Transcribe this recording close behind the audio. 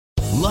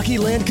Lucky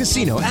Land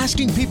Casino,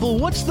 asking people,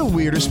 what's the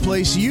weirdest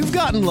place you've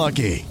gotten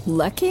lucky?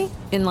 Lucky?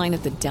 In line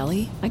at the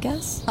deli, I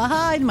guess?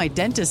 Aha, in my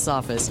dentist's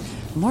office.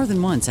 More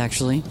than once,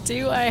 actually.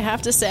 Do I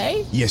have to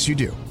say? Yes, you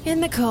do.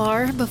 In the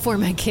car before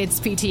my kids'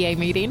 PTA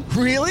meeting.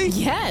 Really?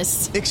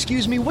 Yes.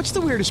 Excuse me, what's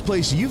the weirdest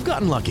place you've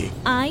gotten lucky?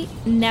 I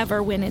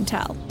never win and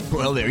tell.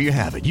 Well, there you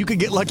have it. You can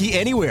get lucky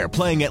anywhere,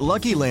 playing at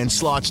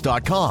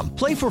LuckyLandSlots.com.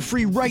 Play for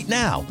free right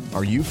now.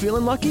 Are you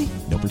feeling lucky?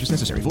 No purchase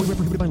necessary. Void where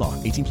prohibited by law.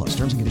 18 plus.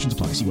 Terms and conditions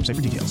apply. See website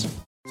for details.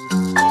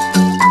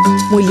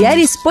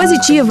 Mulheres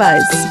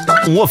Positivas.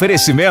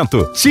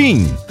 Oferecimento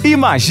TIM.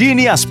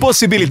 Imagine as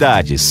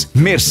possibilidades.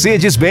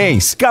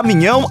 Mercedes-Benz.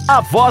 Caminhão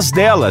A Voz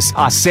Delas.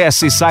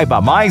 Acesse e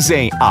saiba mais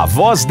em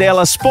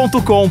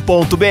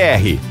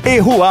avozdelas.com.br. E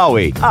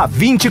Huawei. Há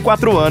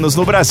 24 anos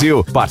no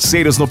Brasil.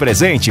 Parceiros no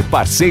presente,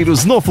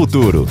 parceiros no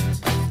futuro.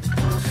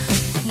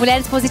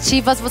 Mulheres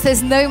Positivas,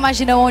 vocês não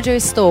imaginam onde eu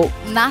estou.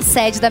 Na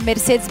sede da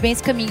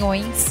Mercedes-Benz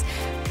Caminhões,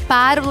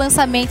 para o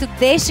lançamento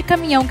deste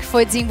caminhão que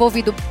foi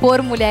desenvolvido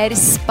por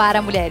mulheres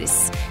para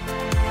mulheres.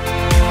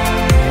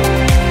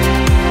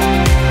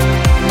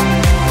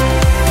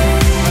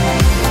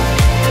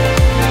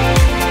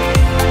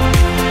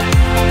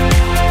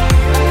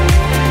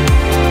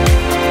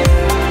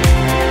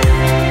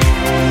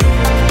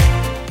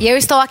 E eu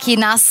estou aqui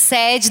na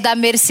sede da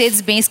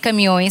Mercedes-Benz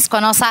Caminhões com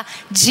a nossa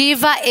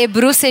diva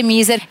Ebru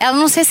Semiser. Ela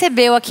nos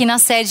recebeu aqui na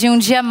sede em um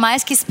dia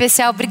mais que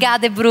especial.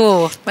 Obrigada,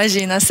 Ebru.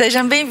 Imagina,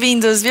 sejam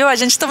bem-vindos, viu? A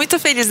gente está muito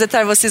feliz de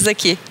ter vocês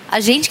aqui. A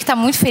gente que está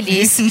muito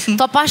feliz.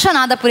 Tô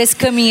apaixonada por esse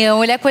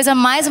caminhão. Ele é a coisa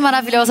mais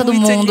maravilhosa do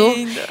mundo.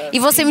 Linda. E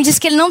você me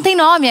disse que ele não tem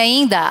nome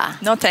ainda.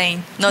 Não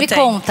tem. Me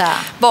conta.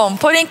 Bom,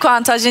 por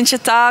enquanto a gente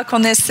está com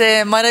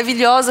esse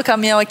maravilhoso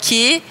caminhão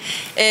aqui,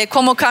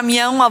 como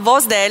caminhão A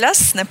Voz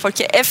Delas, né?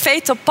 Porque é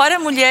feito para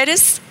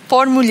mulheres,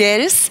 por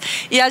mulheres,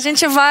 e a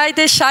gente vai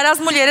deixar as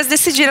mulheres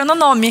decidirem o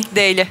nome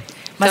dele.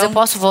 Mas então, eu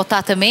posso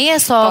votar também? É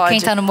só pode. Quem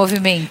está no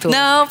movimento?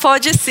 Não,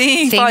 pode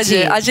sim, Entendi.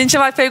 pode. A gente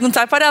vai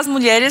perguntar para as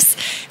mulheres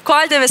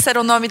qual deve ser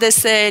o nome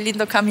desse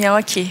lindo caminhão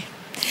aqui.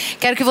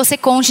 Quero que você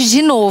conte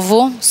de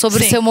novo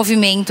sobre Sim. o seu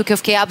movimento, que eu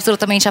fiquei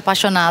absolutamente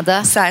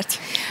apaixonada. Certo.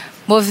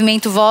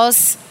 Movimento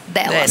Voz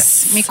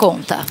Delas. Me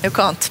conta. Eu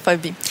conto,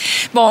 Fabi.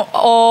 Bom,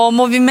 o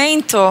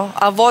movimento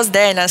A Voz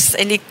Delas,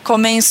 ele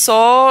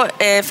começou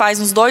faz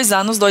uns 2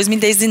 anos,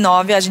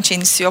 2019, a gente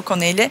iniciou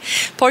com ele,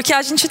 porque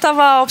a gente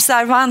estava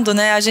observando,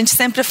 né? A gente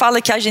sempre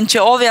fala que a gente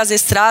ouve as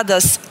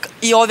estradas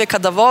e ouve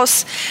cada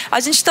voz.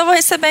 A gente estava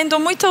recebendo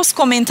muitos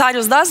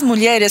comentários das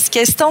mulheres que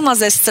estão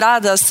nas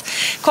estradas,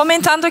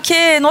 comentando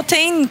que não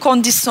tem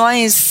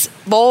condições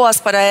boas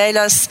para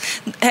elas,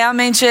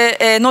 realmente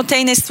não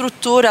tem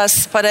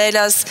estruturas para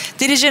elas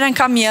dirigirem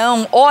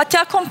caminhão ou até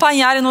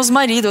acompanharem os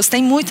maridos.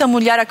 Tem muita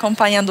mulher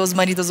acompanhando os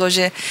maridos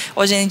hoje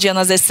em dia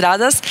nas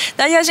estradas.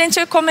 Daí a gente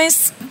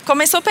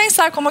começou a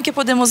pensar como que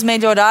podemos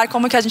melhorar,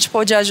 como que a gente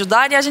pode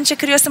ajudar, e a gente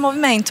criou esse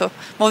movimento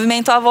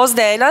A Voz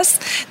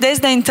Delas.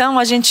 Desde então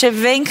a gente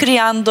vem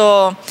criando,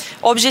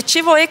 o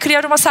objetivo é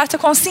criar uma certa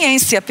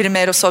consciência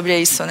primeiro sobre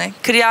isso, né?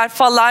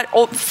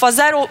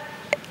 Fazer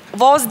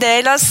voz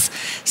delas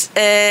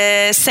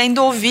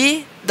sendo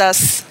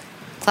ouvidas.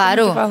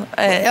 Claro,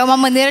 é uma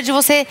maneira de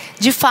você,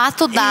 de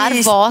fato, dar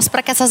voz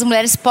para que essas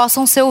mulheres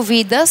possam ser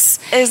ouvidas.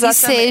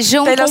 Exatamente. E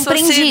sejam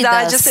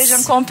compreendidas.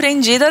 Sejam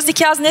compreendidas, e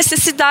que as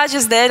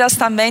necessidades delas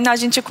também a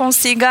gente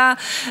consiga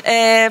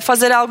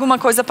fazer alguma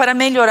coisa para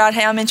melhorar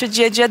realmente o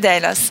dia a dia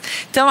delas.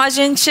 Então,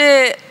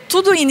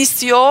 tudo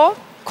iniciou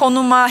com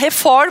uma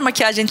reforma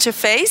que a gente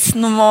fez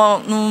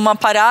numa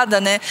parada,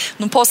 né,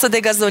 num posto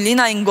de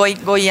gasolina em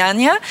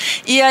Goiânia,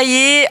 e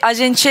aí a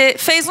gente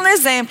fez um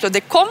exemplo de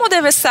como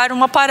deve ser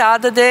uma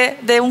parada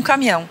de um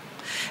caminhão.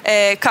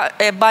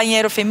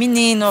 Banheiro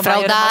feminino,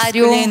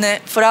 fraldário, banheiro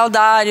masculino,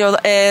 fraldário,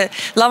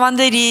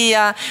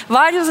 lavanderia,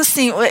 vários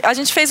assim. A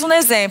gente fez um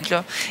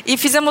exemplo e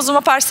fizemos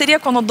uma parceria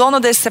com o dono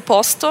desse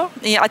posto,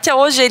 e até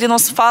hoje ele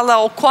nos fala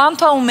o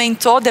quanto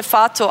aumentou de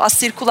fato a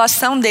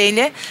circulação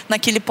dele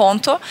naquele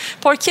ponto,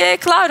 porque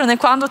claro, né,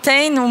 quando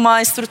tem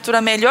uma estrutura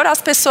melhor, as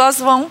pessoas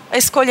vão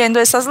escolhendo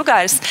esses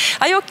lugares.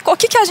 Aí o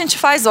que a gente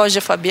faz hoje,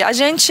 Fabi? A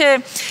gente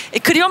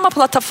criou uma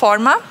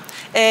plataforma,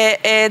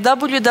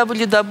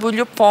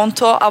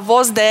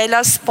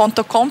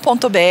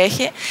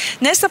 www.avozdelas.com.br.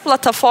 Nessa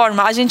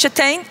plataforma a gente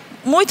tem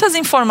muitas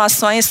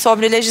informações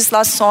sobre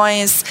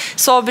legislações,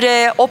 sobre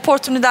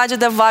oportunidade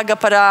de vaga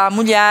para a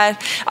mulher.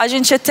 A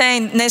gente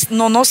tem,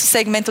 no nosso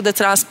segmento de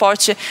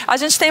transporte, a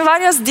gente tem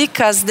várias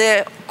dicas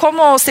de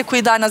como se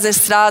cuidar nas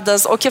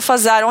estradas, o que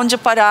fazer, onde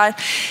parar.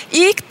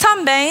 E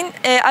também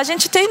a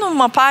gente tem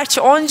uma parte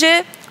onde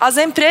as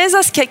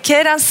empresas que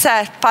queiram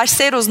ser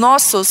parceiros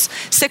nossos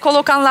se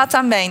colocam lá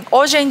também.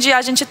 Hoje em dia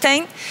a gente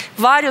tem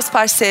vários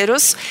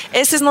parceiros.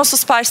 Esses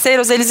nossos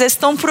parceiros, eles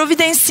estão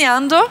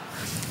providenciando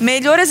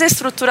melhores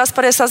estruturas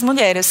para essas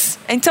mulheres.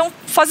 Então,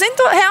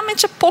 fazendo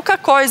realmente pouca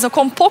coisa,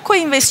 com pouco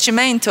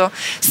investimento,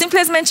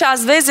 simplesmente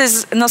às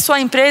vezes na sua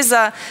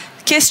empresa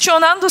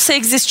questionando se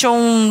existe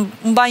um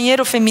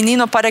banheiro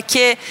feminino para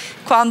que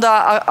quando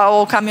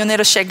o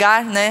caminhoneiro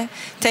chegar, né,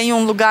 tem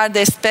um lugar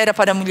de espera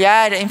para a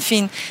mulher,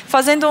 enfim,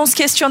 fazendo uns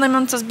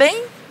questionamentos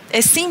bem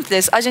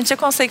simples, a gente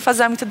consegue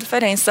fazer muita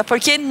diferença,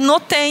 porque não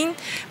tem,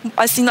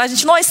 assim, a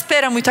gente não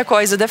espera muita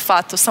coisa, de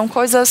fato, são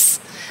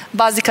coisas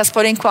básicas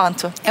por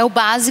enquanto. É o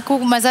básico,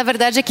 mas a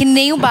verdade é que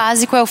nem o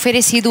básico é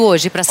oferecido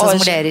hoje para essas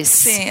mulheres.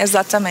 Sim,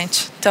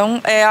 exatamente.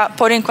 Então,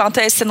 por enquanto,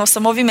 esse é nosso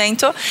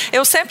movimento.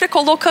 Eu sempre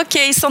coloco que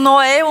isso não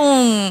é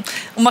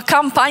uma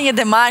campanha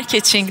de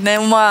marketing, né?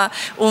 uma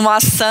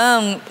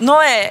ação.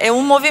 Não é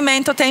um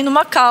movimento, tem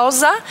uma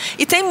causa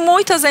e tem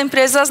muitas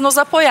empresas nos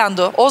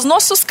apoiando. Os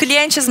nossos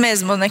clientes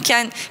mesmo, né?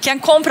 Quem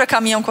compra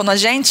caminhão com a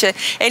gente,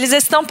 eles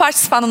estão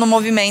participando no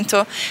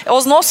movimento.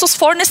 Os nossos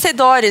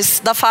fornecedores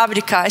da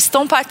fábrica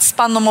estão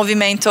participando no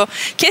movimento,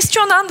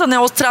 questionando, né,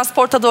 os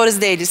transportadores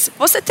deles.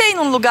 Você tem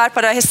um lugar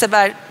para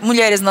receber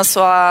mulheres no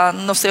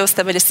seu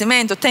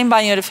estabelecimento? Tem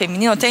banheiro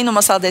feminino? Tem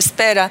numa sala de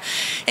espera?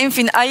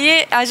 Enfim,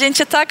 aí a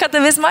gente está cada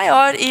vez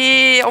maior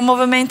e o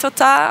movimento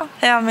está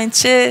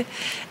realmente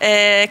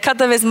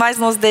cada vez mais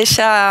nos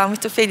deixa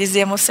muito feliz e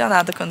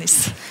emocionada com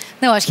isso.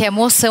 Não, acho que a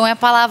emoção é a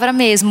palavra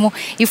mesmo.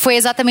 E foi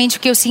exatamente o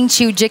que eu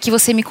senti o dia que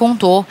você me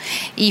contou.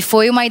 E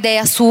foi uma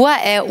ideia sua,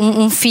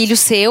 um filho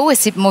seu,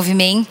 esse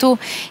movimento.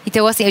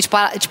 Então, assim, eu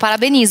te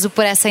parabenizo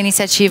por essa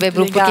iniciativa,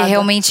 Ebru, porque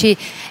realmente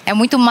é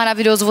muito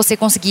maravilhoso você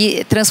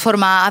conseguir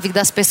transformar a vida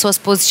das pessoas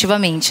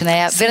positivamente,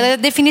 né? A verdadeira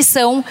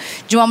definição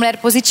de uma mulher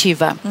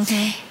positiva.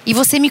 Uhum. E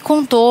você me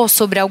contou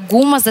sobre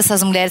algumas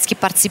dessas mulheres que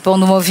participam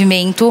do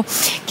movimento,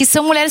 que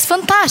são mulheres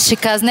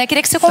fantásticas, né?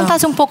 Queria que você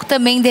contasse um pouco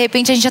também, de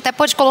repente a gente até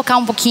pode colocar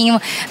um pouquinho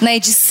na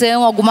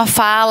edição, alguma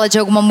fala de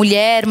alguma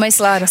mulher, mas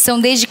são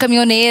desde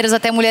caminhoneiras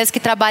até mulheres que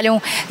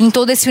trabalham em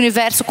todo esse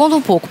universo. Conta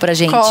um pouco pra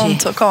gente.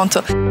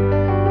 Conto.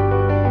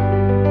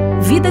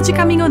 Vida de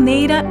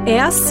caminhoneira é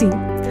assim.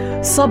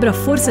 Sobra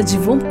força de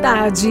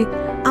vontade,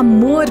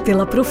 amor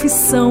pela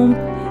profissão,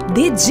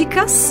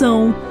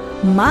 dedicação,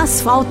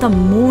 mas falta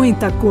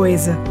muita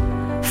coisa.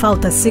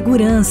 Falta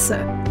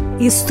segurança,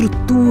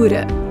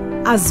 estrutura,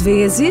 às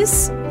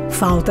vezes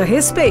falta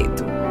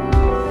respeito.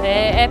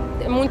 É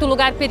muito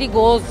lugar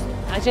perigoso.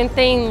 A gente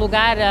tem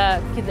lugar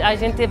que a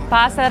gente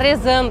passa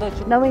rezando.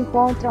 Não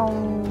encontra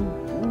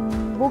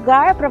um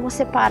lugar para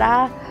você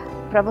parar,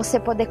 para você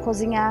poder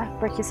cozinhar,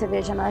 porque você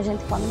veja, a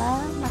gente come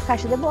na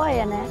caixa de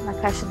boia, né? Na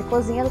caixa de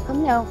cozinha do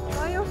caminhão.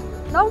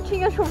 Não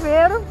tinha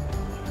chuveiro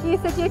e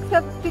você tinha que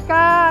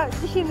ficar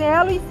de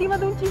chinelo em cima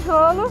de um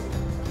tijolo,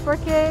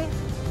 porque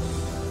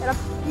era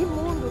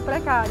imundo,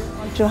 precário.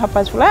 O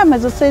rapaz falou,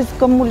 mas vocês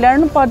como mulher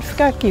não pode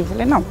ficar aqui. Eu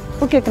falei, não,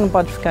 por que não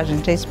pode ficar? A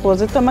gente é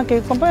esposa e estamos aqui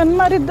acompanhando o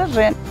marido da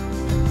gente.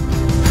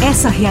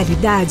 Essa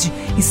realidade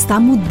está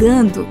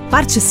mudando.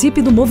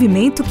 Participe do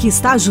movimento que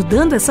está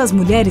ajudando essas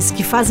mulheres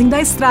que fazem da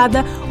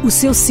estrada o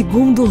seu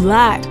segundo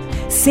lar.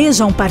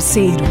 Seja um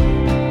parceiro.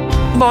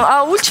 Bom,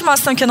 a última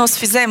ação que nós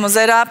fizemos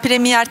era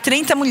premiar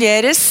 30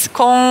 mulheres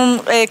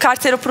com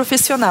carteira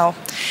profissional.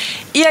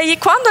 E aí,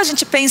 quando a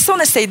gente pensou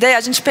nessa ideia,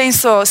 a gente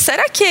pensou,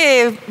 será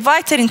que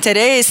vai ter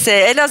interesse?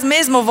 Elas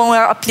mesmas vão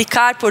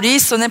aplicar por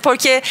isso, né?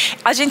 Porque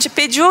a gente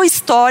pediu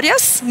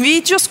histórias,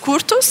 vídeos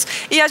curtos,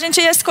 e a gente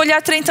ia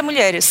escolher 30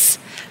 mulheres.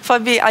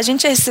 Fabi, a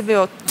gente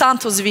recebeu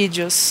tantos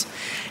vídeos,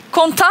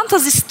 com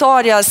tantas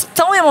histórias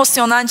tão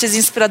emocionantes e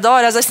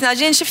inspiradoras, assim, a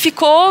gente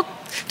ficou...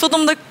 Todo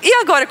mundo, e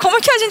agora, como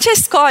que a gente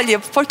escolhe?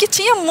 Porque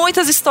tinha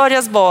muitas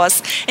histórias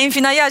boas.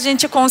 Enfim, aí a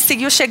gente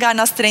conseguiu chegar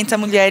nas 30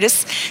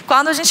 mulheres.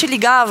 Quando a gente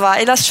ligava,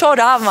 elas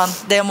choravam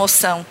de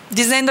emoção,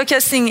 dizendo que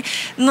assim,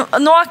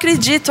 não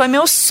acredito, é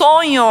meu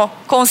sonho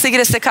conseguir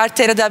essa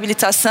carteira de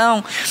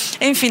habilitação.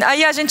 Enfim,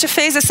 aí a gente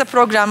fez esse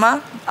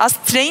programa. As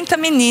 30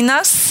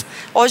 meninas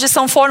hoje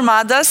são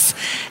formadas,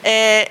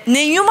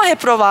 nenhuma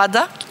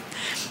reprovada.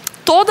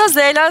 Todas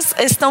elas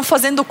estão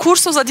fazendo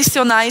cursos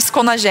adicionais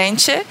com a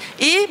gente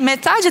e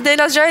metade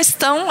delas já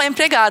estão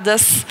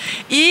empregadas.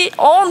 E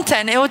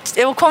ontem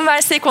eu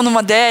conversei com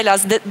uma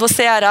delas, do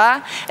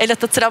Ceará, ela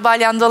está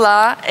trabalhando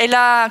lá,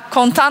 ela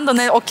contando,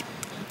 né,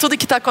 tudo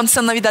que está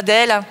acontecendo na vida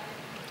dela.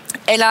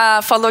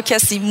 Ela falou que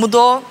assim,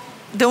 mudou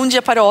de um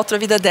dia para o outro a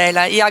vida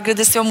dela e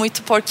agradeceu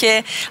muito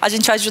porque a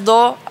gente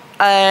ajudou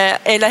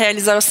ela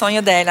realizar o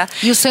sonho dela.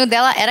 E o sonho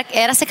dela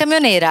era ser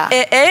caminhoneira?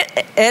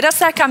 Era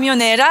ser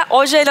caminhoneira.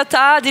 Hoje ela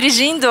está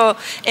dirigindo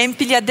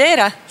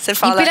empilhadeira, você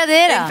fala?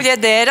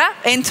 Empilhadeira.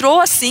 Entrou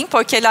assim,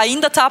 porque ela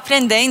ainda está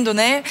aprendendo,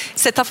 né?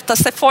 Você está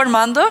se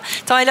formando.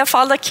 Então, ela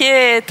fala que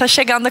está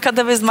chegando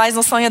cada vez mais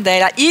no sonho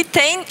dela. E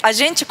a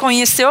gente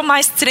conheceu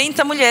mais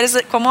 30 mulheres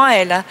como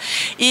ela.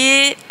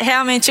 E,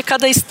 realmente,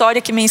 cada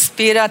história que me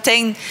inspira,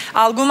 tem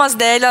algumas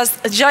delas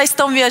já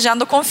estão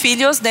viajando com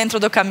filhos dentro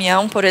do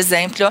caminhão, por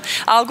exemplo.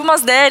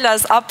 Algumas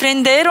delas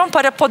aprenderam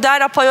para poder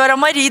apoiar o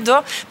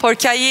marido,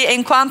 porque aí,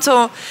 enquanto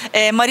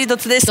o marido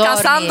está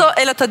descansando,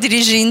 ela está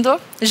dirigindo.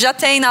 Já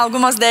tem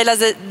algumas delas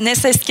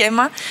nesse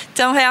esquema.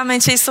 Então,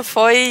 realmente, isso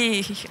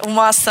foi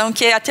uma ação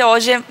que até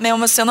hoje me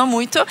emocionou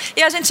muito.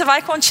 E a gente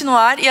vai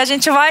continuar, e a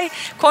gente vai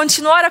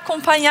continuar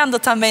acompanhando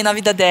também na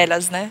vida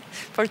delas, né?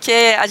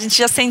 Porque a gente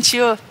já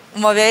sentiu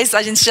uma vez,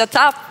 a gente já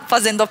está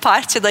fazendo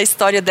parte da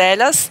história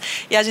delas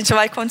e a gente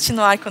vai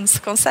continuar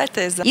com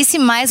certeza. E se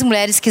mais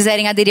mulheres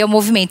quiserem aderir ao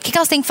movimento, o que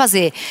elas têm que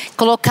fazer?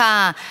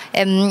 Colocar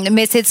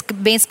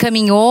Mercedes-Benz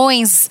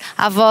Caminhões,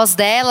 a voz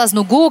delas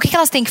no Google? O que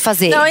elas têm que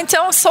fazer? Não,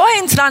 então só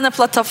entrar na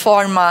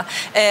plataforma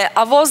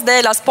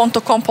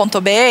avozdelas.com.br,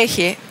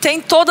 tem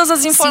todas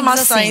as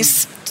informações.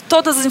 Simples assim.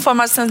 Todas as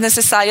informações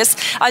necessárias.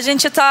 A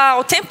gente está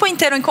o tempo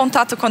inteiro em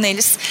contato com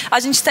eles. A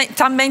gente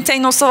também tem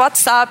nosso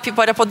WhatsApp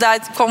para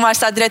poder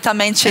conversar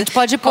diretamente. A gente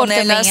pode pôr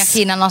também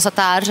aqui na nossa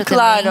tarde.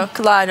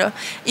 Claro.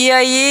 E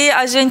aí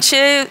a gente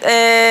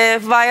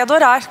vai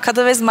adorar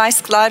cada vez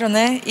mais, claro,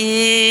 né?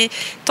 E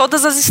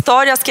todas as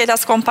histórias que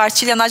elas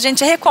compartilham, a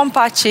gente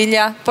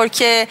recompartilha,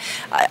 porque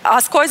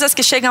as coisas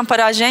que chegam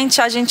para a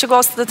gente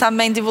gosta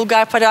também de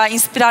divulgar para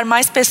inspirar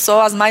mais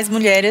pessoas, mais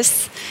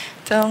mulheres.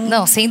 Então...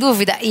 Não, sem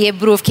dúvida. E,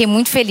 Bru, eu fiquei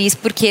muito feliz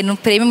porque no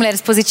Prêmio Mulheres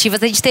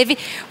Positivas a gente teve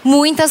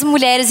muitas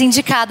mulheres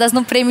indicadas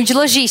no Prêmio de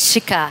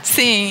Logística.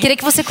 Sim. Queria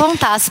que você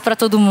contasse para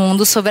todo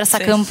mundo sobre essa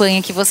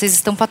campanha que vocês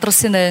estão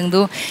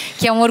patrocinando,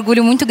 que é um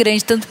orgulho muito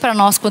grande, tanto para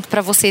nós quanto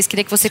para vocês.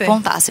 Queria que você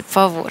contasse, por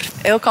favor.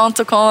 Eu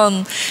conto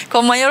com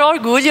o maior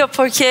orgulho,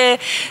 porque...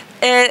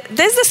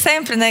 desde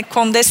sempre, né,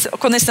 com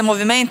esse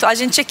movimento, a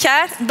gente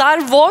quer dar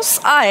voz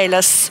a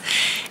elas.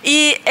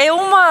 E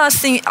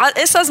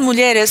essas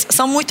mulheres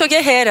são muito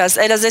guerreiras.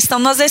 Elas estão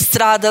nas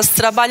estradas,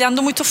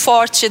 trabalhando muito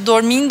forte,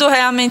 dormindo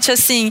realmente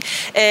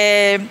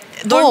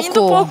dormindo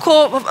pouco.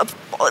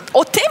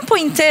 O tempo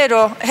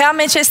inteiro,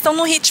 realmente estão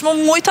num ritmo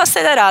muito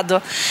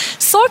acelerado.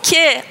 Só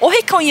que o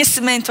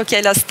reconhecimento que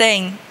elas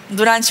têm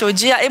durante o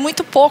dia é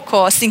muito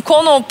pouco, assim, com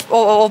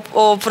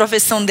a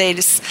profissão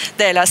delas.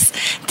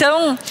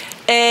 Então,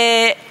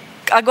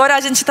 agora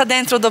a gente está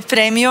dentro do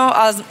prêmio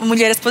As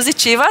Mulheres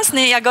Positivas,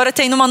 né? E agora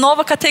tem uma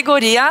nova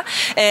categoria,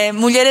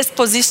 Mulheres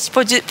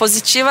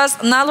Positivas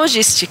na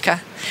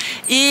Logística.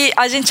 E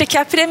a gente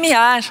quer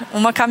premiar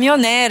uma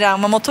caminhoneira,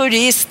 uma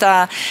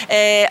motorista,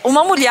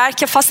 uma mulher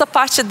que faça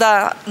parte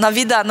na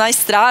vida na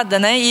estrada,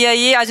 né? E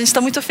aí a gente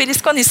está muito feliz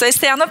com isso.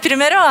 Este ano é o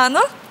primeiro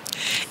ano.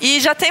 E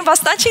já tem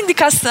bastante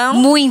indicação.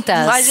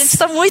 Muitas. A gente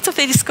está muito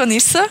feliz com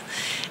isso.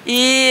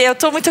 E eu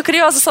estou muito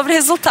curiosa sobre o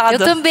resultado. Eu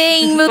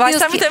também, meu Deus. Vai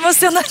estar muito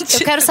emocionante. Eu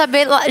quero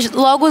saber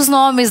logo os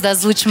nomes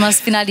das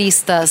últimas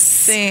finalistas.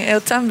 Sim, eu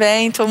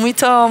também. Estou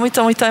muito,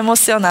 muito, muito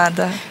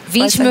emocionada.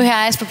 20 mil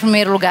reais para o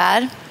primeiro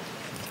lugar.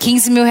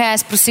 15 mil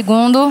reais para o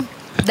segundo.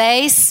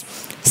 10,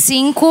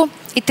 5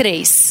 e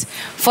 3.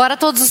 Fora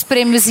todos os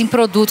prêmios em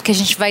produto que a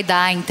gente vai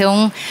dar.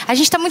 Então, a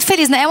gente está muito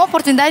feliz, né? É uma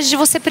oportunidade de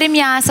você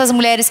premiar essas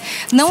mulheres,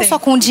 não só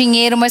com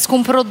dinheiro, mas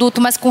com produto,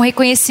 mas com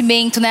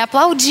reconhecimento, né?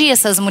 Aplaudir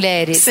essas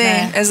mulheres. Sim,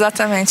 né?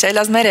 Exatamente.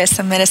 Elas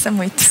merecem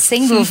muito.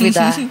 Sem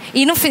dúvida.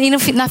 E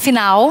na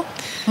final,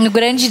 no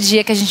grande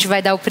dia que a gente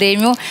vai dar o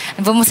prêmio,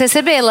 vamos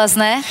recebê-las,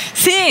 né?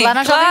 Sim, lá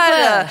na Jovem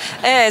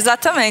Pan.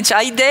 Exatamente.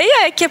 A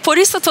ideia é que, por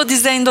isso eu estou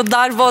dizendo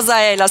dar voz a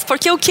elas,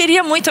 porque eu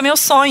queria muito, meu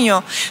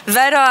sonho,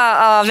 ver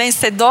a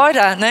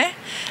vencedora, né?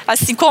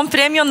 Assim, com o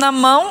prêmio na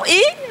mão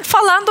e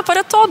falando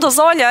para todos,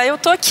 olha, eu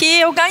estou aqui,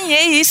 eu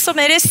ganhei isso,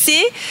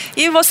 mereci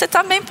e você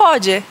também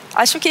pode.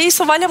 Acho que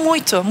isso vale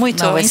muito,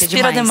 muito. Não,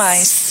 inspira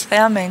demais,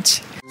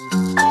 realmente.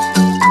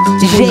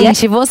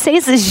 Gente,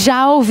 vocês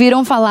já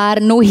ouviram falar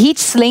no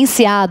Hit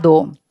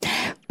Silenciado?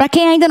 Para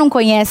quem ainda não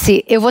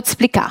conhece, eu vou te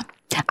explicar.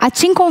 A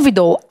TIM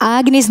convidou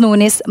Agnes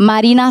Nunes,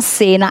 Marina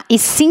Sena e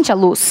Cíntia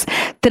Luz,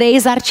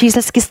 3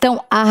 artistas que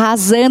estão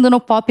arrasando no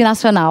pop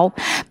nacional,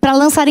 para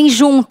lançarem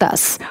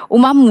juntas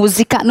uma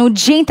música no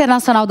Dia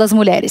Internacional das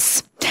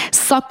Mulheres.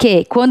 Só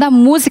que, quando a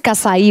música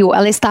saiu,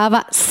 ela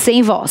estava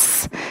sem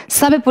voz.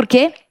 Sabe por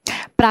quê?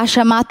 Para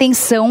chamar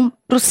atenção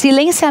para o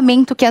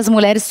silenciamento que as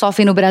mulheres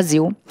sofrem no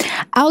Brasil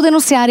ao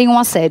denunciarem um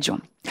assédio.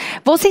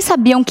 Vocês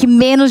sabiam que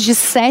menos de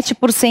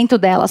 7%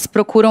 delas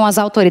procuram as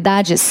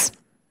autoridades?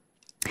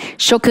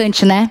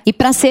 Chocante, né? E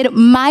para ser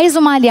mais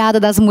uma aliada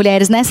das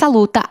mulheres nessa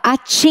luta, a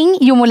TIM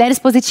e o Mulheres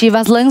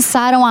Positivas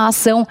lançaram a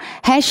ação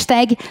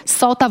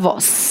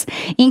 #SoltaVoz,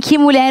 em que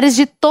mulheres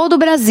de todo o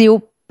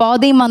Brasil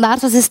podem mandar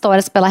suas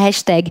histórias pela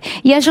hashtag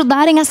e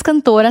ajudarem as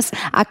cantoras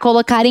a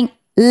colocarem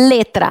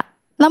letra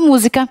na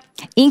música.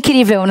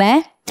 Incrível,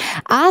 né?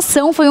 A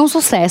ação foi um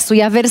sucesso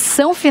e a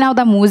versão final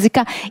da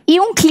música e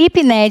um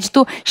clipe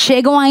inédito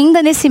chegam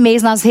ainda nesse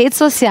mês nas redes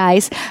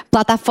sociais,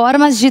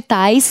 plataformas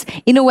digitais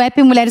e no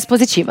app Mulheres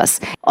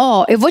Positivas.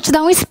 Eu vou te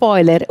dar um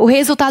spoiler, o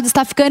resultado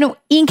está ficando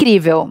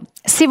incrível.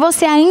 Se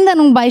você ainda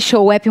não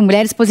baixou o app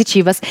Mulheres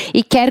Positivas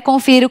e quer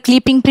conferir o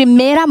clipe em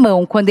primeira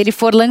mão quando ele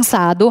for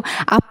lançado,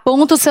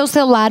 aponta o seu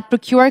celular para o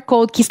QR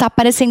Code que está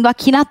aparecendo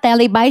aqui na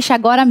tela e baixe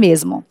agora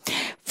mesmo.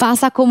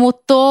 Faça como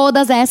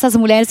todas essas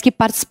mulheres que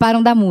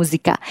participaram da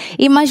música.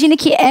 Imagine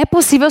que é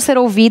possível ser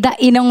ouvida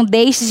e não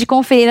deixe de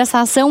conferir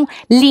essa ação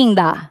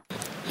linda.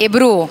 E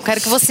Bru,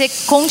 quero que você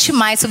conte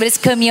mais sobre esse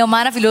caminhão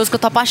maravilhoso que eu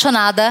tô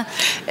apaixonada.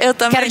 Eu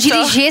também quero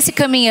dirigir esse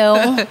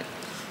caminhão.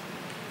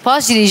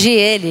 Posso dirigir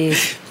ele?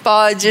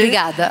 Pode.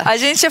 Obrigada. A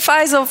gente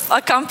faz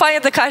a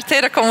campanha da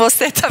carteira com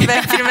você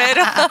também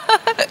primeiro.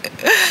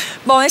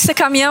 Bom, esse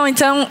caminhão,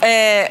 então,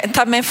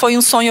 também foi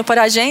um sonho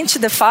para a gente,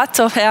 de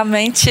fato,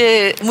 realmente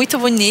muito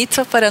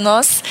bonito para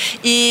nós.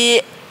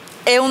 E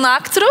é um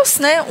Actros,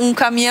 né? Um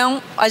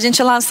caminhão, a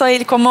gente lançou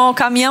ele como o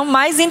caminhão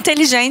mais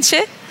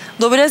inteligente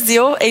do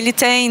Brasil. Ele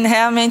tem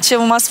realmente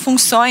umas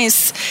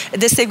funções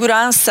de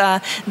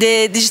segurança,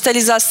 de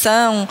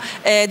digitalização,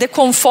 de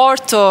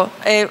conforto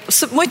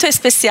muito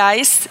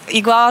especiais,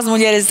 igual as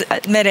mulheres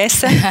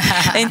merecem.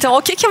 Então,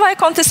 o que vai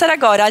acontecer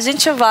agora? A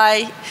gente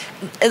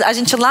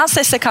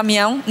lança esse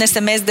caminhão nesse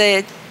mês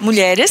de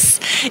mulheres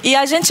e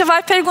a gente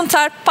vai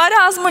perguntar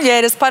para as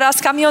mulheres, para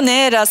as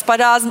caminhoneiras,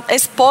 para as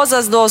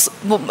esposas dos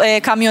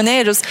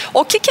caminhoneiros,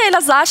 o que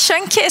elas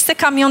acham que esse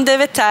caminhão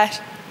deve ter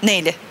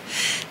nele.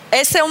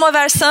 Essa é uma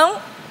versão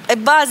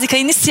básica,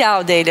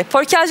 inicial dele,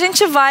 porque a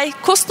gente vai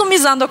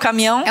customizando o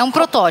caminhão. É um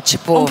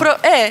protótipo.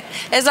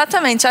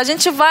 Exatamente. A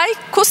gente vai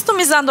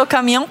customizando o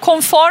caminhão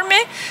conforme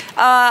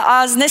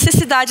as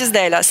necessidades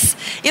delas.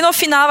 E no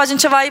final a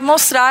gente vai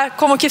mostrar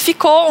como que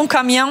ficou um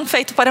caminhão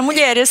feito para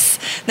mulheres,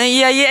 né?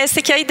 E aí essa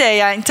que é a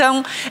ideia.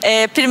 Então,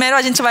 primeiro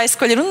a gente vai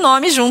escolher um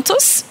nome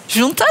juntas.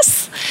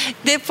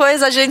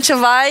 Depois a gente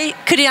vai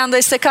criando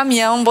esse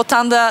caminhão,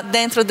 botando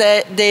dentro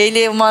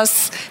dele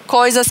umas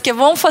coisas que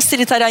vão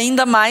facilitar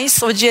ainda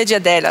mais o dia a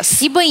dia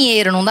delas. E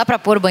banheiro? Não dá para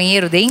pôr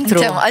banheiro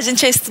dentro? Então, a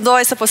gente estudou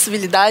essa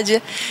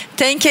possibilidade.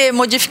 Tem que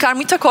modificar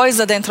muita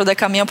coisa dentro do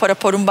caminhão para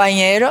pôr um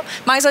banheiro,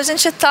 mas a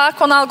gente está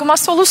com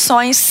algumas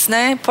soluções,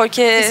 né?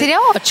 Porque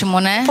seria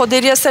ótimo, né?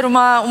 Poderia ser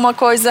uma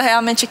coisa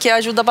realmente que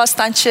ajuda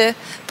bastante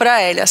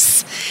para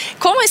elas.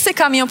 Como esse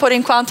caminhão, por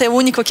enquanto, é o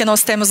único que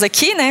nós temos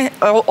aqui, né?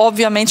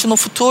 Obviamente, no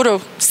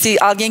futuro, se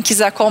alguém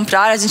quiser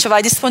comprar, a gente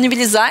vai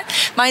disponibilizar.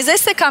 Mas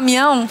esse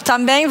caminhão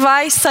também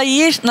vai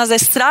sair nas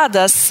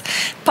estradas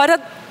para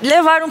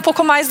levar um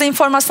pouco mais de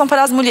informação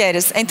para as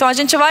mulheres. Então, a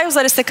gente vai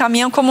usar esse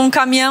caminhão como um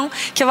caminhão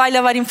que vai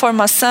levar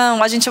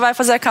informação, a gente vai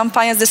fazer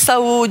campanhas de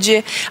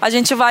saúde, a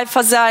gente vai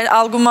fazer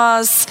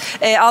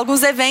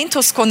alguns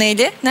eventos com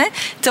ele, né?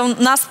 Então,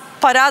 nas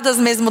paradas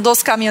mesmo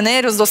dos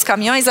caminhoneiros, dos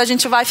caminhões, a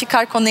gente vai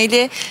ficar com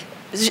ele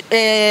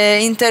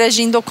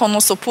interagindo com o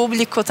nosso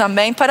público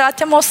também, para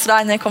até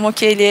mostrar, né, como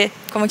que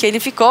ele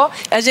ficou.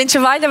 A gente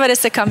vai levar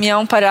esse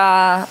caminhão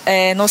para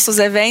nossos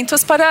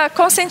eventos para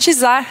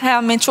conscientizar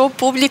realmente o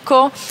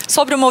público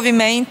sobre o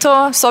movimento,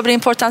 sobre a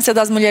importância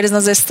das mulheres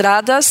nas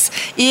estradas,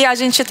 e a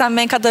gente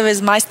também cada vez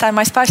mais ter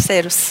mais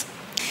parceiros.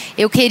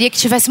 Eu queria que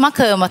tivesse uma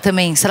cama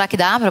também. Será que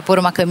dá para pôr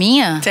uma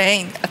caminha?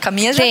 Tem. A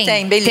caminha já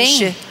tem,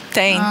 beliche.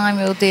 Tem. Ai,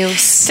 meu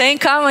Deus. Tem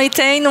cama e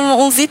tem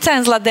uns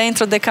itens lá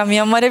dentro do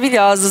caminhão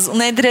maravilhosos.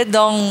 Um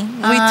edredom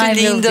muito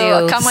lindo.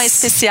 A cama é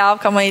especial, a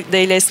cama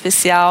dele é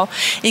especial.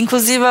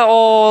 Inclusive,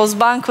 os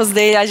bancos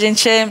dele, a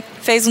gente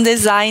fez um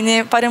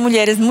design para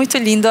mulheres muito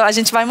lindo. A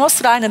gente vai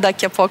mostrar, né,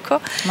 daqui a pouco.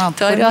 Não,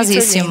 então,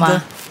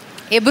 curiosíssima.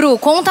 Ebru,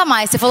 conta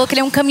mais. Você falou que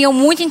ele é um caminhão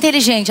muito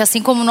inteligente,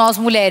 assim como nós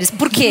mulheres.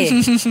 Por quê?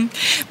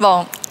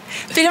 Bom,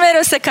 primeiro,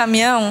 esse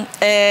caminhão,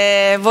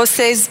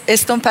 vocês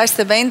estão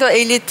percebendo,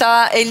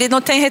 ele não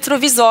tem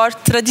retrovisor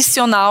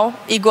tradicional,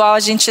 igual a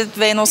gente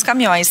vê nos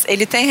caminhões.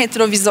 Ele tem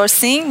retrovisor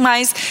sim,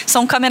 mas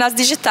são câmeras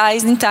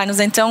digitais internas,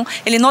 então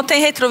ele não tem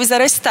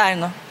retrovisor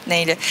externo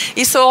nele.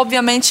 Isso,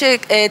 obviamente,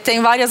 tem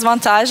várias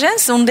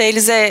vantagens. Um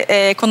deles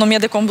é economia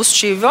de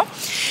combustível.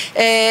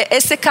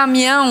 Esse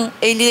caminhão,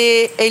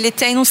 ele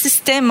tem um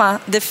sistema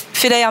de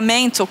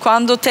freamento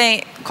quando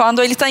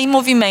ele está em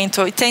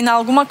movimento e tem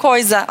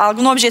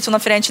algum objeto na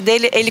frente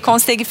dele, ele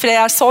consegue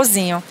frear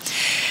sozinho.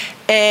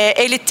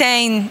 Ele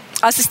tem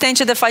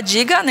assistente de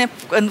fadiga, né?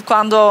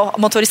 Quando o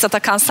motorista está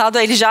cansado,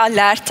 ele já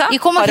alerta. E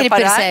como que ele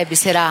percebe,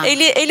 será?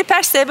 Ele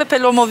percebe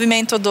pelo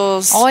movimento do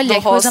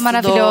rosto coisa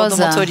maravilhosa.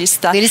 Do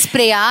motorista. Ele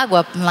espreia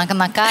água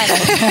na cara.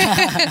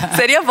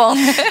 Seria bom.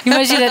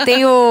 Imagina,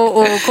 tem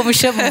como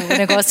chama o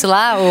negócio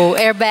lá? O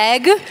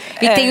airbag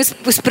e tem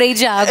o spray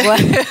de água.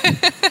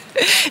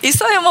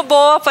 Isso é uma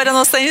boa para a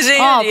nossa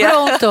engenharia.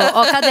 Pronto.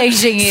 Cadê a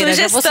engenheira?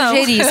 Já vou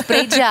sugerir,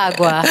 spray de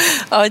água.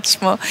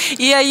 Ótimo.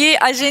 E aí,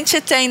 a gente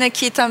tem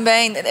aqui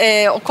também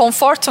o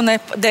conforto, né,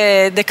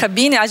 de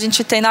cabine. A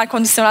gente tem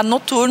ar-condicionado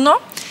noturno.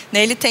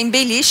 Ele tem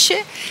beliche.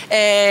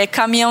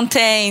 Caminhão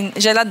tem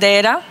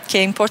geladeira, que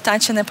é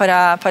importante, né,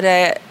 para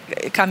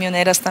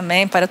caminhoneiras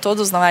também, para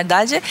todos, na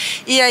verdade.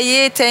 E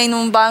aí tem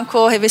um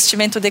banco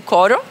revestimento de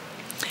couro.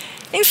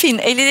 Enfim,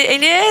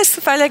 ele é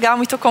super legal,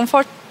 muito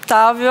confortável.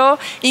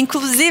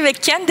 Inclusive,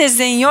 quem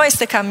desenhou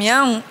esse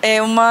caminhão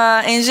é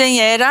uma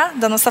engenheira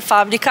da nossa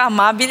fábrica, a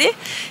Amabile,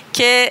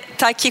 que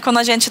está aqui com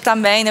a gente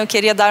também. Eu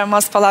queria dar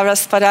umas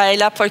palavras para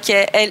ela, porque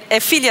é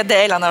filha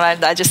dela, na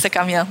verdade, esse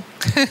caminhão.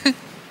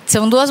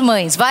 São duas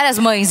mães, várias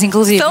mães,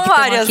 inclusive. São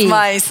várias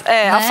mães.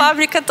 Né? A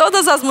fábrica,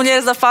 todas as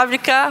mulheres da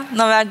fábrica,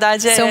 na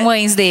verdade, são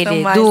mães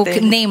dele,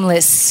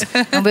 Nameless.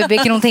 É um bebê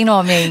que não tem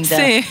nome ainda.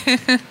 Sim.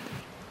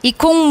 E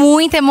com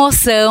muita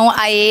emoção,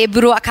 a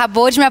Ebro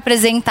acabou de me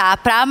apresentar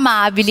para a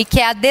Amabile, que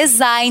é a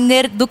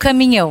designer do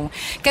caminhão.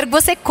 Quero que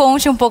você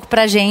conte um pouco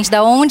pra gente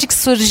da onde que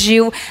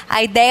surgiu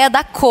a ideia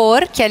da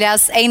cor, que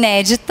aliás é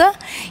inédita,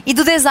 e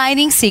do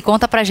design em si.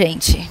 Conta pra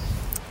gente.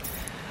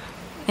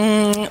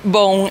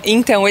 Bom,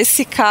 então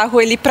esse carro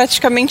ele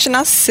praticamente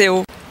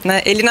nasceu,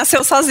 né? Ele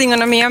nasceu sozinho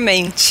na minha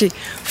mente.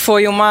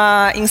 Foi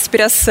uma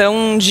inspiração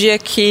um dia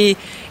que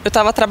eu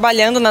estava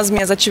trabalhando nas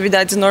minhas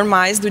atividades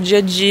normais do dia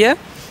a dia,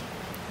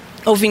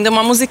 ouvindo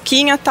uma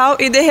musiquinha e tal,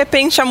 e de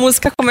repente a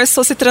música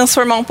começou a se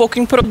transformar um pouco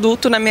em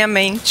produto na minha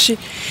mente.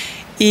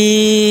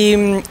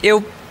 E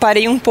eu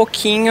parei um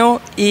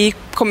pouquinho e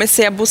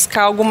comecei a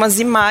buscar algumas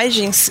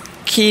imagens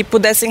que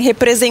pudessem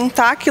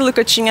representar aquilo que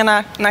eu tinha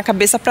na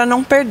cabeça para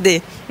não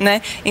perder,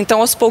 né? Então,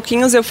 aos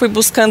pouquinhos eu fui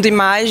buscando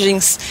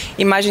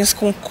imagens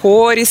com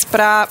cores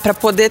para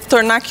poder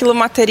tornar aquilo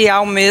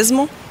material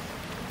mesmo.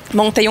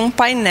 Montei um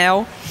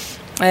painel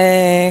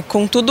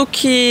com tudo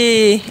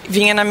que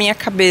vinha na minha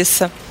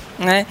cabeça,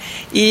 né?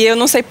 E eu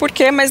não sei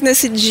porquê, mas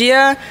nesse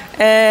dia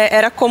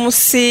era como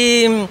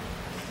se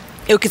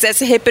eu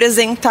quisesse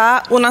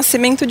representar o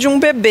nascimento de um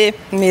bebê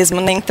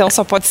mesmo, né? Então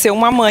só pode ser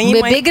uma mãe.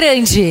 Um bebê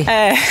grande.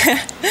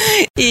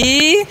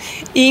 E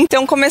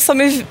então começou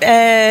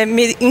a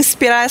me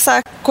inspirar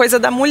essa coisa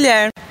da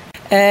mulher.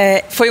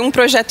 Foi um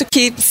projeto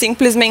que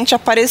simplesmente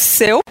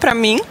apareceu para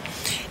mim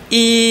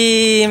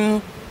e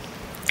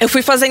eu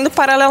fui fazendo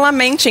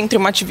paralelamente entre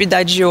uma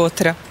atividade e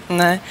outra,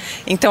 né?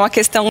 Então a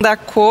questão da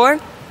cor,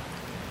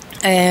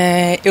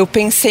 eu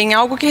pensei em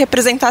algo que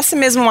representasse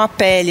mesmo uma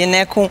pele,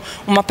 né? Com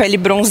uma pele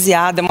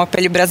bronzeada, uma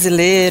pele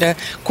brasileira,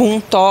 com um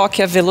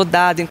toque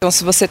aveludado. Então,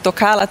 se você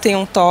tocar, ela tem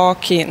um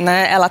toque,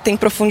 né? Ela tem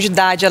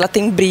profundidade, ela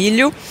tem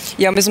brilho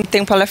e, ao mesmo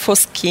tempo, ela é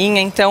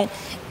fosquinha. Então,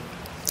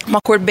 uma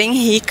cor bem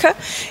rica.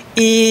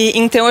 E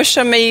então, eu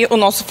chamei o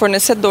nosso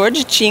fornecedor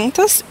de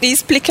tintas e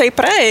expliquei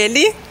para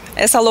ele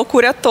essa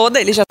loucura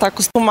toda. Ele já está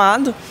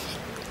acostumado.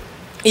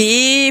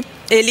 E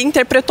ele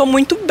interpretou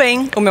muito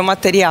bem o meu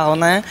material,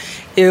 né?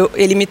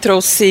 Ele me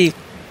trouxe...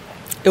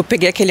 Eu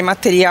peguei aquele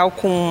material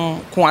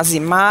com as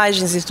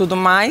imagens e tudo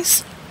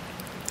mais,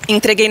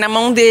 entreguei na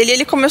mão dele e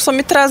ele começou a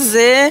me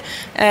trazer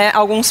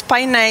alguns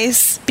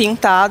painéis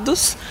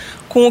pintados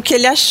com o que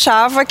ele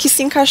achava que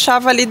se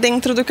encaixava ali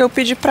dentro do que eu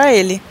pedi para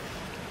ele.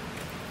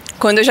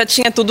 Quando eu já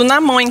tinha tudo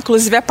na mão,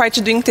 inclusive a parte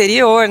do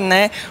interior,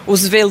 né?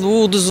 Os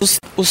veludos,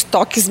 os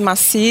toques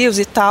macios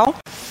e tal...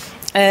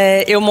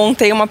 eu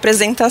montei uma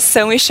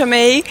apresentação e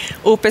chamei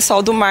o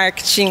pessoal do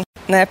marketing,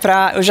 né,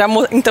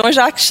 então eu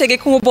já cheguei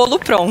com o bolo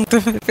pronto.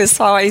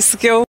 Pessoal, é isso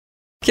que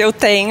eu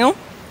tenho.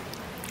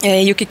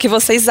 E o que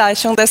vocês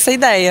acham dessa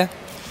ideia?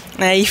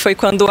 E foi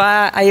quando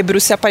a Ebru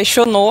se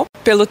apaixonou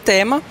pelo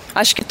tema.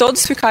 Acho que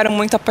todos ficaram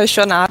muito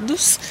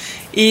apaixonados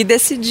e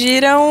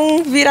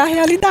decidiram virar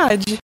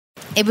realidade.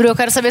 Ebru, eu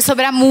quero saber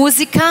sobre a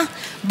música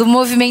do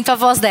movimento A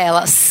Voz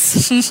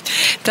Delas.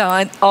 Então,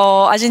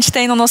 a gente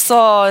tem no nosso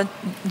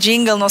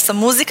jingle, nossa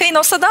música e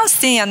nossa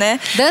dancinha, né?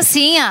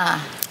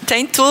 Dancinha!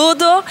 Tem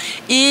tudo.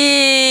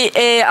 E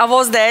A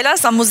Voz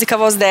Delas, a música A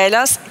Voz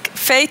Delas,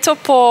 feito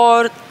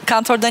por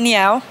cantor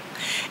Daniel.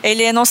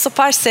 Ele é nosso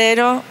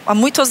parceiro há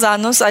muitos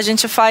anos. A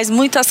gente faz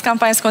muitas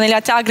campanhas com ele.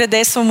 Até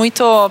agradeço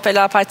muito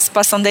pela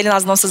participação dele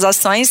nas nossas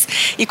ações.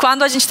 E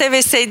quando a gente teve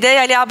essa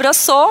ideia, ele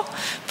abraçou,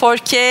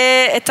 porque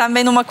é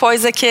também uma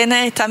coisa que,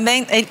 né,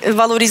 também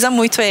valoriza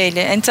muito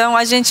ele. Então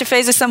a gente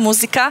fez essa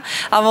música,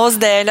 A Voz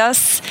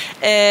Delas,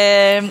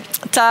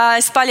 está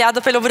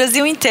espalhada pelo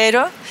Brasil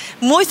inteiro.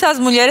 Muitas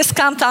mulheres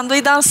cantando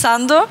e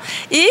dançando.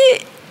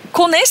 E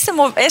com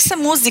essa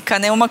música,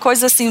 né, uma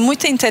coisa assim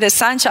muito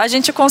interessante, a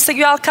gente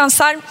conseguiu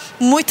alcançar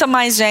muita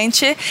mais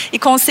gente e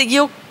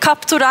conseguiu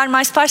capturar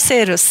mais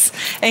parceiros.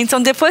 Então,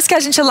 depois que a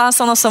gente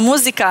lançou nossa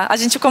música, a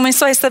gente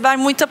começou a receber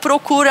muita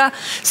procura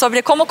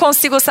sobre como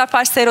consigo ser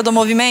parceiro do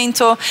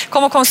movimento,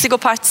 como consigo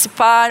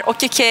participar, o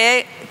que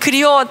é.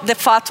 Criou, de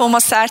fato, uma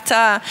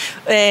certa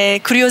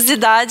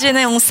curiosidade,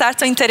 né? Um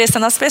certo interesse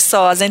nas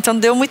pessoas. Então,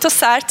 deu muito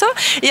certo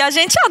e a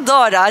gente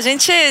adora.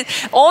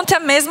 Ontem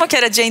mesmo, que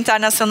era Dia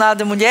Internacional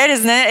de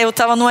Mulheres, né? Eu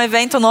estava num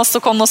evento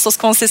nosso com nossos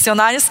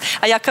concessionários,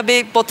 aí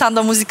acabei botando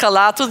a música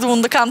lá, todo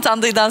mundo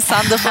cantando e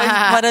dançando, foi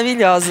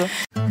maravilhoso.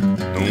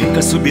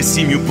 Nunca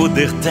subestime o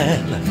poder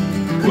dela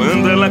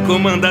quando ela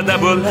comanda da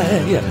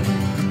boleia.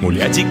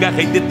 Mulher de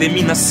garra e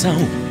determinação,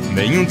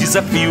 nenhum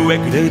desafio é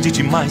grande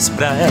demais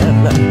pra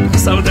ela.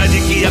 Saudade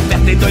que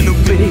aperta e dói no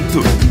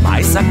peito,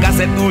 mas a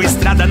casa é tua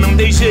estrada, não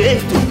tem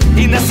jeito.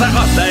 E nessa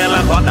roda ela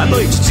roda a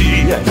noite e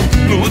dia.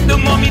 No teu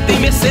nome tem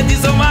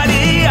Mercedes ou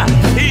Maria,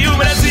 e o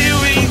Brasil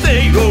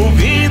inteiro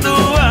ouvindo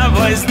a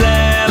voz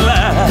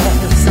delas.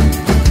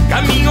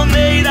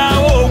 Caminhoneira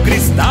ou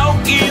cristal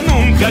que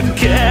nunca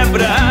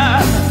quebra.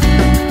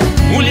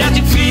 Mulher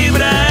de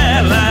fibra,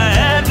 ela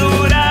é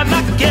dura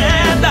na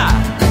queda.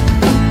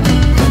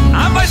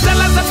 A voz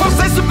delas é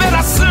força e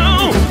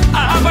superação.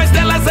 A voz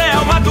delas é a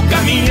alma do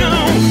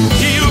caminhão.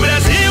 E o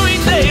Brasil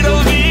inteiro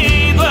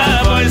ouvindo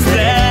a voz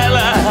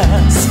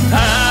delas.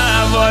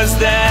 A voz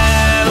delas.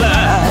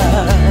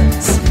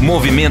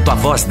 Movimento Oferecimento A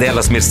Voz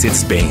Delas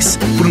Mercedes-Benz.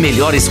 Por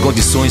melhores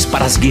condições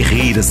para as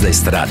guerreiras da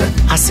estrada.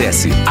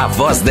 Acesse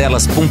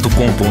avozdelas.com.br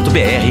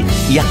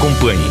e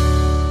acompanhe.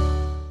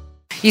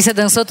 E você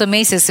dançou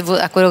também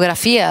a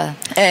coreografia?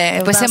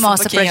 Depois você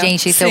mostra pra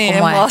gente então. Sim,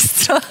 como eu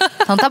mostro.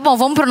 Então tá bom,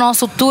 vamos pro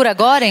nosso tour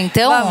agora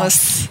então?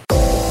 Vamos.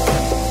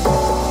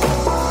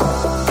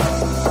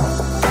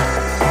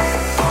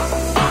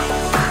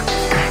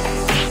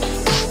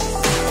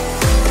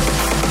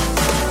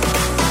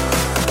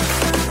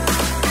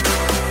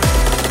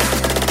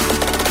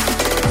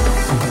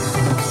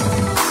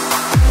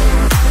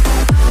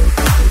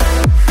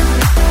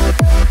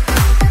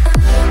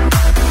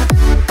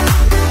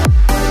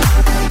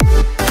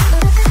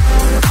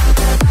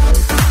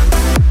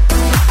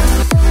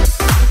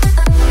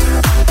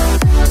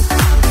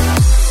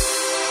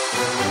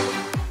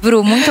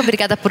 Bru, muito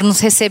obrigada por nos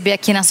receber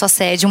aqui na sua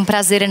sede. Um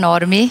prazer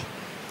enorme.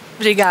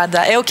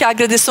 Obrigada. Eu que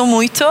agradeço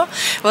muito.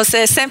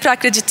 Você sempre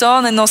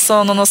acreditou no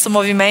nosso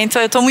movimento.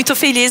 Eu estou muito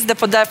feliz de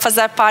poder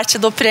fazer parte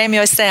do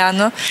Prêmio esse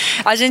ano.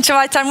 A gente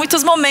vai ter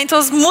muitos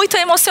momentos muito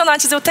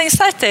emocionantes, eu tenho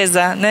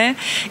certeza, né?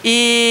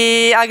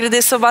 E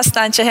agradeço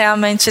bastante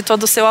realmente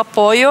todo o seu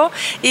apoio.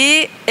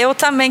 E eu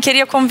também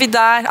queria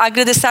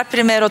agradecer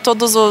primeiro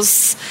todas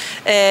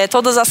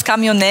as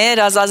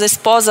caminhoneiras, as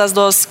esposas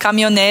dos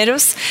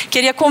caminhoneiros.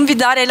 Queria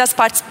convidar elas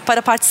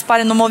para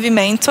participarem no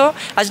movimento.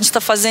 A gente está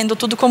fazendo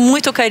tudo com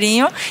muito carinho.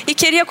 E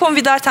queria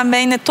convidar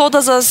também, né,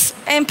 todas as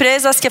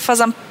empresas que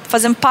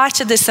fazem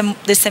parte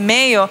desse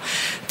meio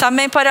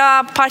também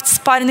para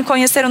participarem e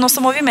conhecer o nosso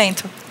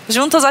movimento.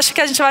 Juntos, acho que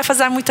a gente vai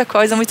fazer muita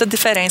coisa, muita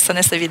diferença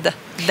nessa vida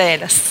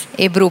delas.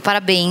 E Bru,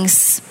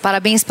 parabéns.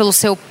 Parabéns pelo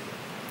seu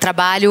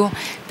trabalho,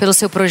 pelo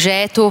seu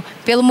projeto,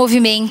 pelo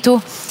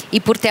movimento e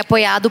por ter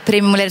apoiado o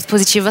Prêmio Mulheres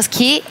Positivas,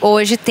 que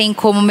hoje tem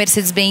como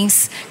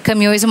Mercedes-Benz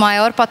Caminhões o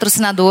maior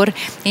patrocinador.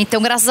 Então,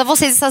 graças a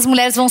vocês, essas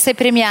mulheres vão ser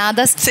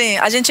premiadas. Sim,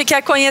 a gente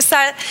quer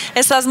conhecer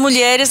essas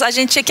mulheres, a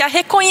gente quer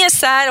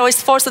reconhecer o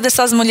esforço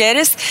dessas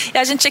mulheres e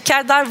a gente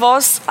quer dar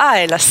voz a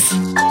elas.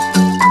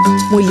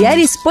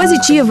 Mulheres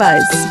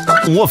Positivas.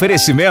 Um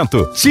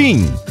oferecimento?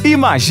 Sim.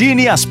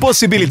 Imagine as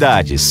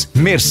possibilidades.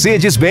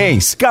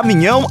 Mercedes-Benz,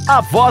 caminhão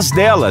A Voz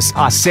Delas.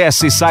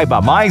 Acesse e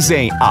saiba mais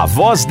em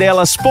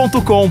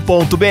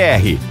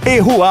avozdelas.com.br. E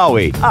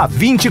Huawei, há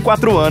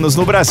 24 anos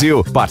no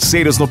Brasil.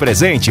 Parceiros no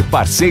presente,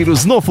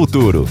 parceiros no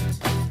futuro.